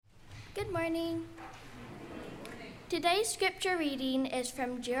Good morning. Today's scripture reading is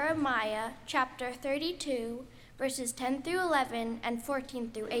from Jeremiah chapter 32, verses 10 through 11 and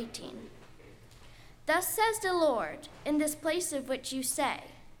 14 through 18. Thus says the Lord, in this place of which you say,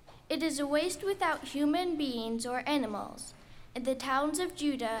 it is a waste without human beings or animals, in the towns of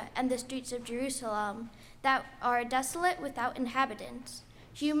Judah and the streets of Jerusalem that are desolate without inhabitants,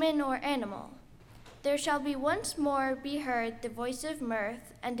 human or animal. There shall be once more be heard the voice of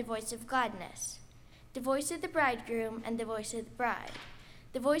mirth and the voice of gladness, the voice of the bridegroom and the voice of the bride,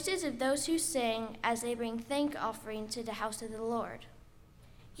 the voices of those who sing as they bring thank offerings to the house of the Lord.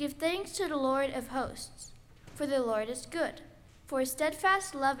 Give thanks to the Lord of hosts, for the Lord is good, for his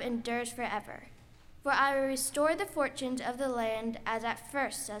steadfast love endures forever. For I will restore the fortunes of the land as at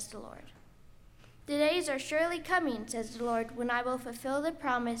first, says the Lord. The days are surely coming, says the Lord, when I will fulfill the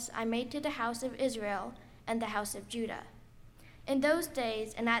promise I made to the house of Israel and the house of Judah. In those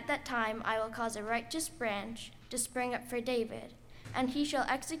days and at that time I will cause a righteous branch to spring up for David, and he shall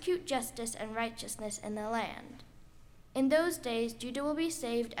execute justice and righteousness in the land. In those days Judah will be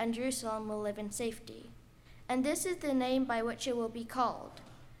saved and Jerusalem will live in safety. And this is the name by which it will be called: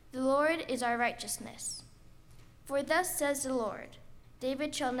 the Lord is our righteousness. For thus says the Lord,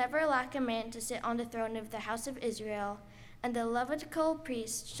 David shall never lack a man to sit on the throne of the house of Israel, and the Levitical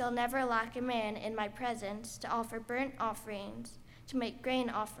priest shall never lack a man in my presence to offer burnt offerings, to make grain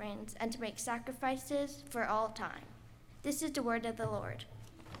offerings, and to make sacrifices for all time. This is the word of the Lord.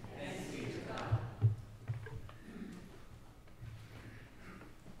 Thanks be to God.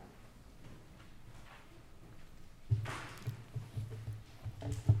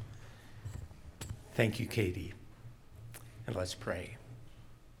 Thank you, Katie. And let's pray.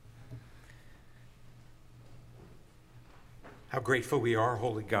 How grateful we are,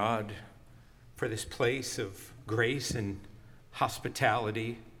 Holy God, for this place of grace and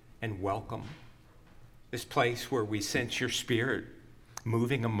hospitality and welcome. This place where we sense your Spirit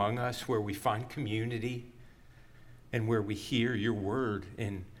moving among us, where we find community, and where we hear your word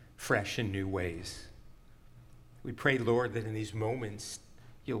in fresh and new ways. We pray, Lord, that in these moments,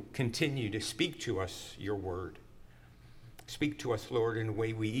 you'll continue to speak to us your word. Speak to us, Lord, in a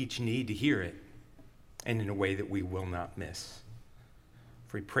way we each need to hear it, and in a way that we will not miss.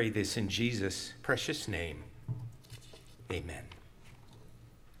 For we pray this in Jesus' precious name. Amen.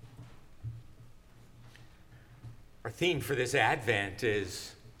 Our theme for this Advent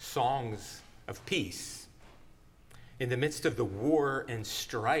is songs of peace. In the midst of the war and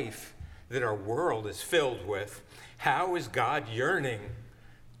strife that our world is filled with, how is God yearning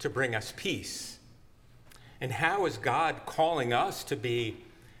to bring us peace? And how is God calling us to be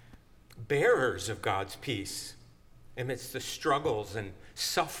bearers of God's peace amidst the struggles and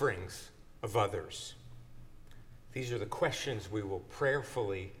sufferings of others? These are the questions we will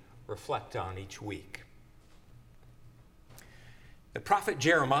prayerfully reflect on each week. The prophet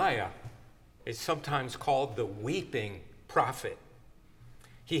Jeremiah is sometimes called the weeping prophet.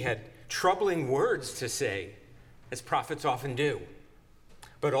 He had troubling words to say, as prophets often do,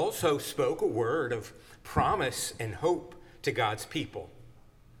 but also spoke a word of promise and hope to God's people.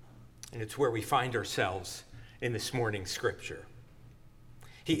 And it's where we find ourselves in this morning's scripture.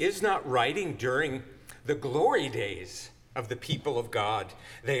 He is not writing during the glory days of the people of God.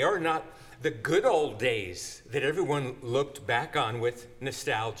 They are not the good old days that everyone looked back on with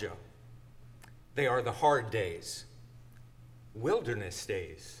nostalgia. They are the hard days, wilderness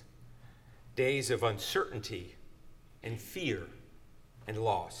days, days of uncertainty and fear and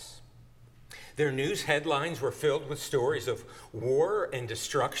loss. Their news headlines were filled with stories of war and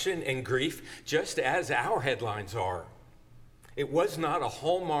destruction and grief, just as our headlines are. It was not a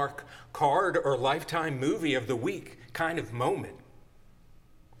Hallmark card or Lifetime movie of the week kind of moment.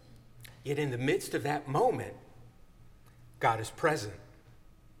 Yet in the midst of that moment, God is present.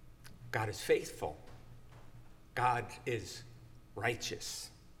 God is faithful. God is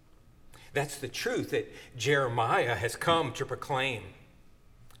righteous. That's the truth that Jeremiah has come to proclaim.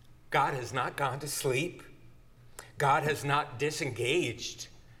 God has not gone to sleep. God has not disengaged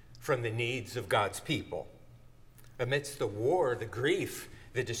from the needs of God's people. Amidst the war, the grief,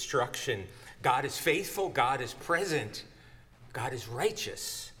 the destruction, God is faithful, God is present, God is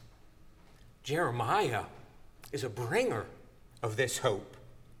righteous. Jeremiah is a bringer of this hope,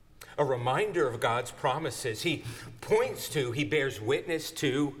 a reminder of God's promises. He points to, he bears witness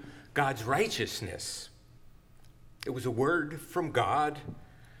to God's righteousness. It was a word from God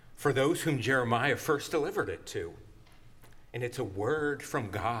for those whom Jeremiah first delivered it to. And it's a word from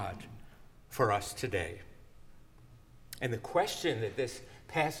God for us today. And the question that this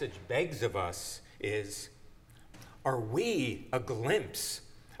passage begs of us is, are we a glimpse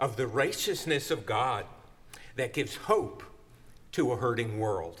of the righteousness of God that gives hope to a hurting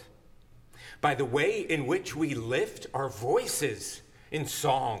world, by the way in which we lift our voices in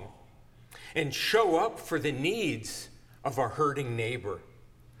song and show up for the needs of our hurting neighbor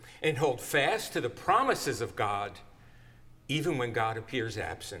and hold fast to the promises of God even when God appears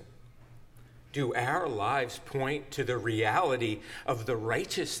absent. Do our lives point to the reality of the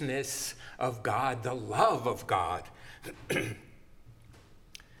righteousness of God, the love of God?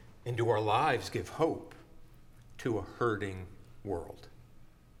 And do our lives give hope to a hurting world?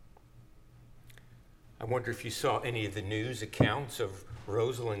 I wonder if you saw any of the news accounts of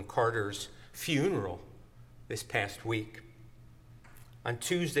Rosalind Carter's funeral this past week. On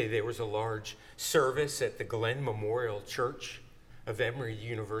Tuesday, there was a large service at the Glenn Memorial Church of Emory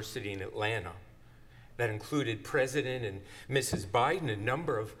University in Atlanta that included President and Mrs. Biden, a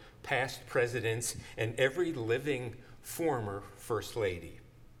number of past presidents, and every living former First Lady.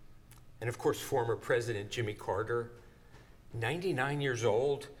 And of course, former President Jimmy Carter, 99 years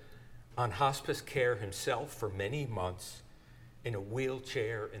old, on hospice care himself for many months, in a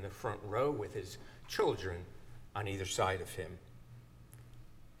wheelchair in the front row with his children on either side of him.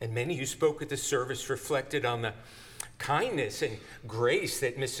 And many who spoke at the service reflected on the kindness and grace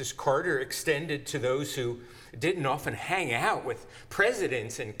that Mrs. Carter extended to those who didn't often hang out with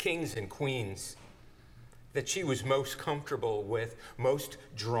presidents and kings and queens, that she was most comfortable with, most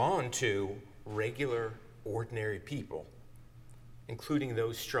drawn to regular, ordinary people, including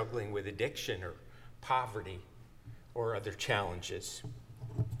those struggling with addiction or poverty or other challenges.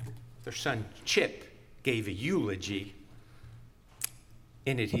 Their son, Chip, gave a eulogy.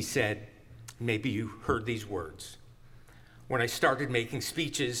 In it, he said, maybe you heard these words: "When I started making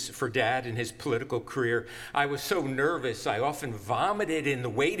speeches for Dad in his political career, I was so nervous I often vomited in the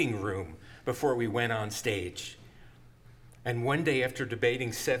waiting room before we went on stage. And one day, after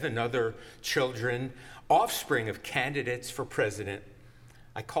debating 7 other children, offspring of candidates for president,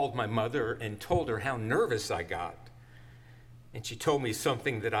 I called my mother and told her how nervous I got. And she told me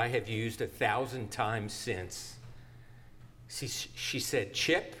something that I have used 1,000 times since. She said,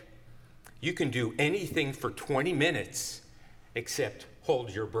 'Chip, you can do anything for 20 minutes except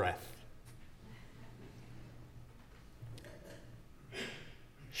hold your breath.'"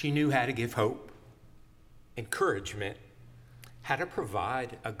 She knew how to give hope, encouragement, how to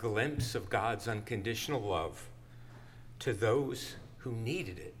provide a glimpse of God's unconditional love to those who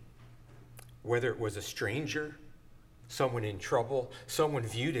needed it, whether it was a stranger, someone in trouble, someone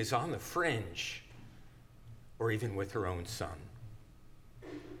viewed as on the fringe, or even with her own son.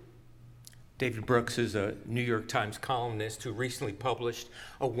 David Brooks is a New York Times columnist who recently published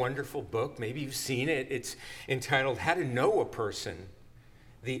a wonderful book. Maybe you've seen it. It's entitled How to Know a Person: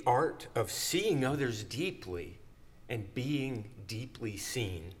 The Art of Seeing Others Deeply and Being Deeply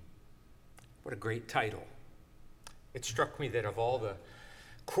Seen. What a great title. It struck me that of all the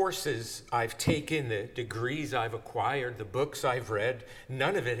courses I've taken, the degrees I've acquired, the books I've read,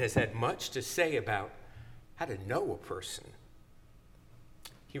 none of it has had much to say about how to know a person.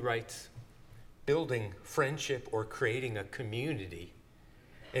 He writes, "Building friendship or creating a community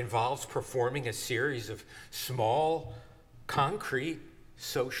involves performing a series of small, concrete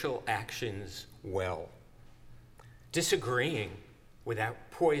social actions well. Disagreeing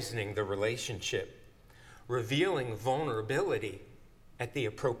without poisoning the relationship, revealing vulnerability at the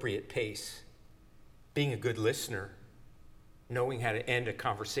appropriate pace, being a good listener, knowing how to end a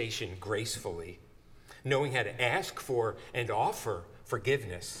conversation gracefully, knowing how to ask for and offer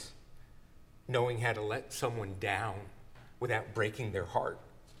forgiveness, knowing how to let someone down without breaking their heart,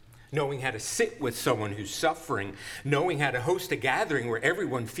 knowing how to sit with someone who's suffering, knowing how to host a gathering where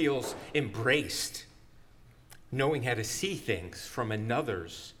everyone feels embraced, knowing how to see things from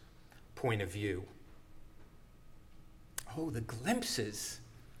another's point of view." Oh, the glimpses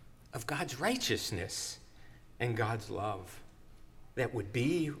of God's righteousness and God's love that would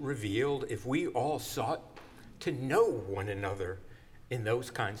be revealed if we all sought to know one another in those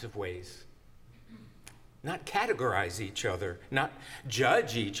kinds of ways. Not categorize each other, not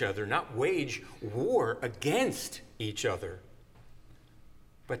judge each other, not wage war against each other,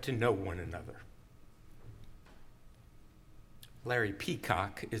 but to know one another. Larry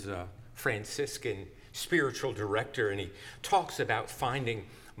Peacock is a Franciscan spiritual director, and he talks about finding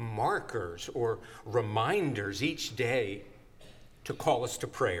markers or reminders each day to call us to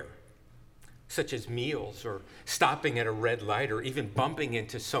prayer, such as meals or stopping at a red light or even bumping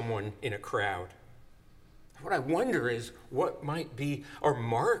into someone in a crowd. What I wonder is what might be a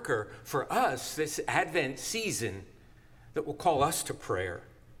marker for us this Advent season that will call us to prayer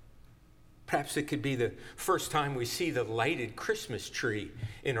Perhaps it could be the first time we see the lighted Christmas tree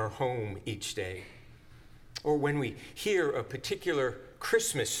in our home each day. Or when we hear a particular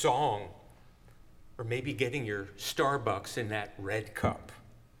Christmas song, or maybe getting your Starbucks in that red cup.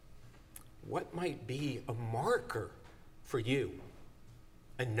 What might be a marker for you?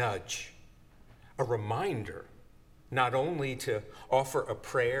 A nudge, a reminder, not only to offer a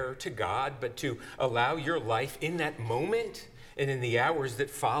prayer to God, but to allow your life in that moment and in the hours that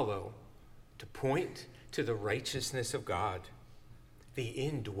follow to point to the righteousness of God, the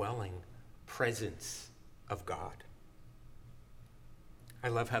indwelling presence of God. I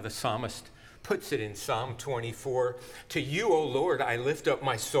love how the psalmist puts it in Psalm 24. To you, O Lord, I lift up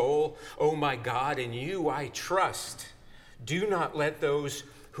my soul. O my God, in you I trust. Do not let those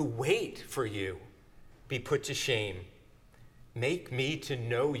who wait for you be put to shame. Make me to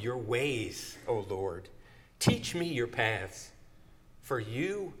know your ways, O Lord. Teach me your paths. For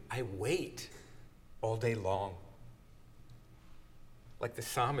you I wait all day long. Like the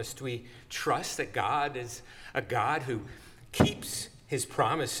psalmist, we trust that God is a God who keeps his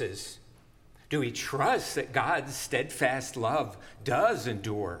promises. Do we trust that God's steadfast love does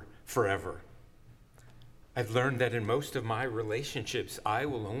endure forever? I've learned that in most of my relationships, I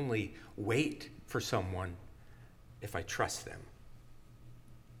will only wait for someone if I trust them.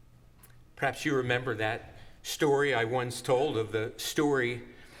 Perhaps you remember that story I once told of the story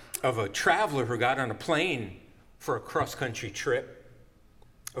of a traveler who got on a plane for a cross-country trip.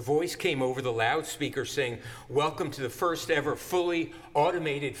 A voice came over the loudspeaker saying, "Welcome to the first ever fully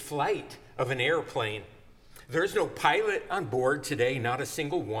automated flight of an airplane. There's no pilot on board today, not a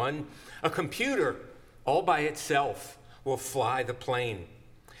single one. A computer all by itself will fly the plane.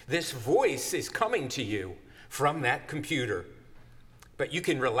 This voice is coming to you from that computer. But you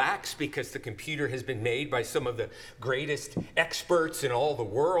can relax because the computer has been made by some of the greatest experts in all the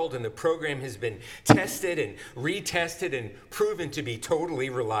world, and the program has been tested and retested and proven to be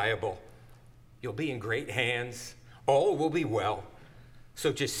totally reliable. You'll be in great hands. All will be well.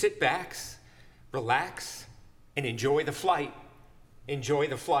 So just sit back, relax, and enjoy the flight. Enjoy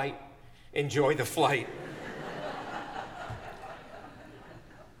the flight. Enjoy the flight."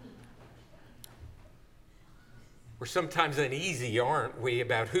 We're sometimes uneasy, aren't we,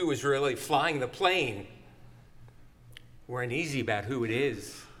 about who is really flying the plane? We're uneasy about who it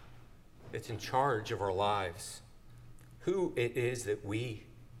is that's in charge of our lives, who it is that we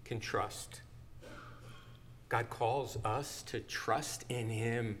can trust. God calls us to trust in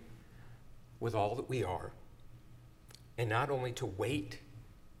him with all that we are, and not only to wait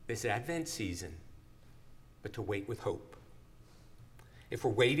this Advent season, but to wait with hope. If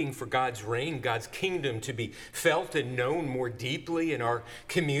we're waiting for God's reign, God's kingdom to be felt and known more deeply in our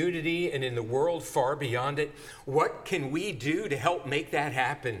community and in the world far beyond it, what can we do to help make that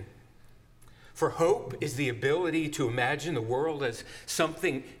happen? For hope is the ability to imagine the world as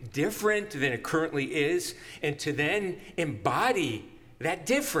something different than it currently is, and to then embody that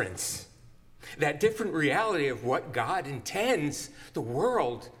difference, that different reality of what God intends the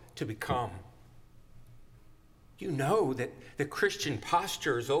world to become. You know that the Christian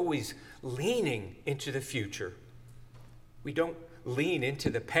posture is always leaning into the future. We don't lean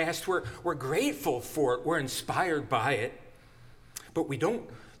into the past. We're grateful for it. We're inspired by it. But we don't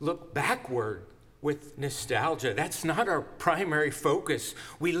look backward with nostalgia. That's not our primary focus.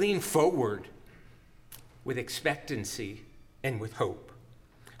 We lean forward with expectancy and with hope.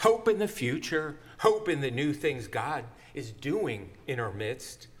 Hope in the future, hope in the new things God is doing in our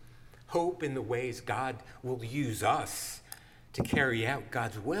midst. Hope in the ways God will use us to carry out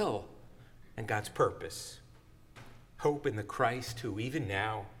God's will and God's purpose. Hope in the Christ who even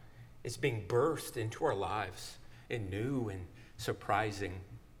now is being birthed into our lives in new and surprising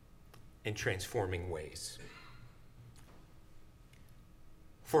and transforming ways.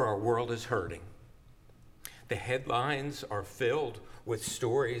 For our world is hurting. The headlines are filled with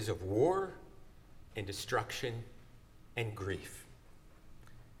stories of war and destruction and grief.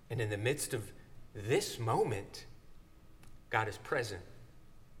 And in the midst of this moment, God is present.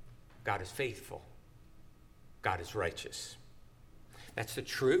 God is faithful. God is righteous. That's the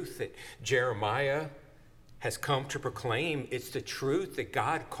truth that Jeremiah has come to proclaim. It's the truth that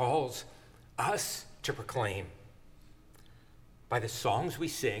God calls us to proclaim. By the songs we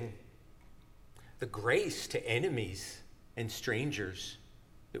sing, the grace to enemies and strangers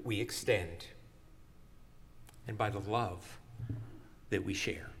that we extend, and by the love that we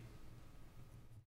share.